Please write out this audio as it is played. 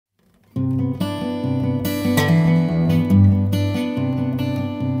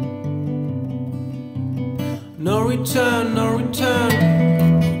return, no return.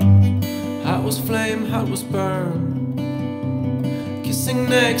 Heart was flame, heart was burn. Kissing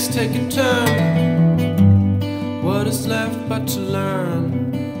necks, take a turn. What is left but to learn?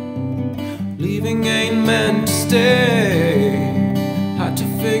 Leaving ain't meant to stay. Had to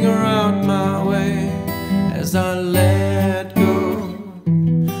figure out my way as I let go,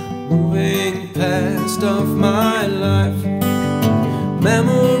 moving past of my life.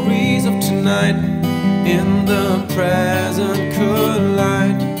 Memories of tonight in the present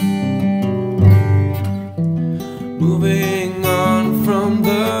collide. Moving on from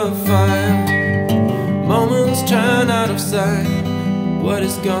the fire. Moments turn out of sight. What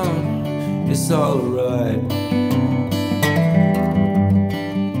is gone is alright.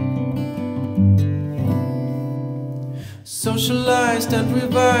 Socialized and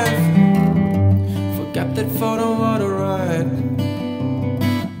revived. Forgot that photo what a ride.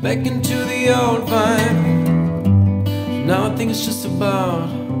 Back into the old vibe. Now I think it's just about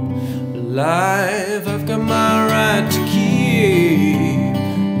life. I've got my right to keep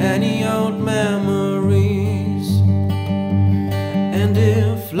any old memories. And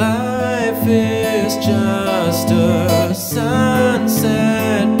if life is just a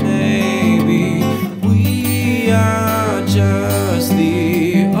sunset, maybe we are just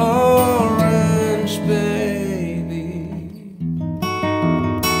the orange baby.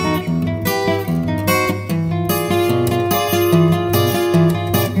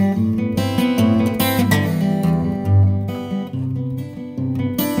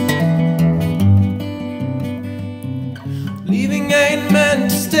 Leaving ain't meant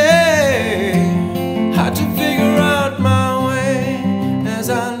to stay. Had to figure out my way as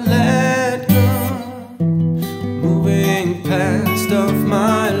I let go, moving past of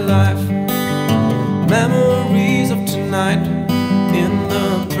my life. Memories of tonight in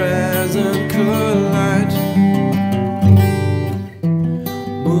the present collide.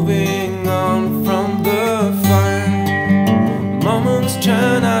 Moving on from the fire. Moments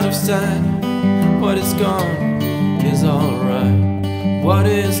turn out of sight. What is gone is alright. What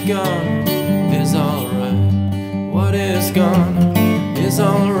is gone is alright. What is gone is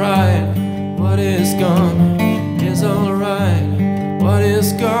alright. What is gone is alright. What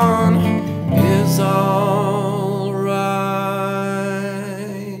is gone is alright.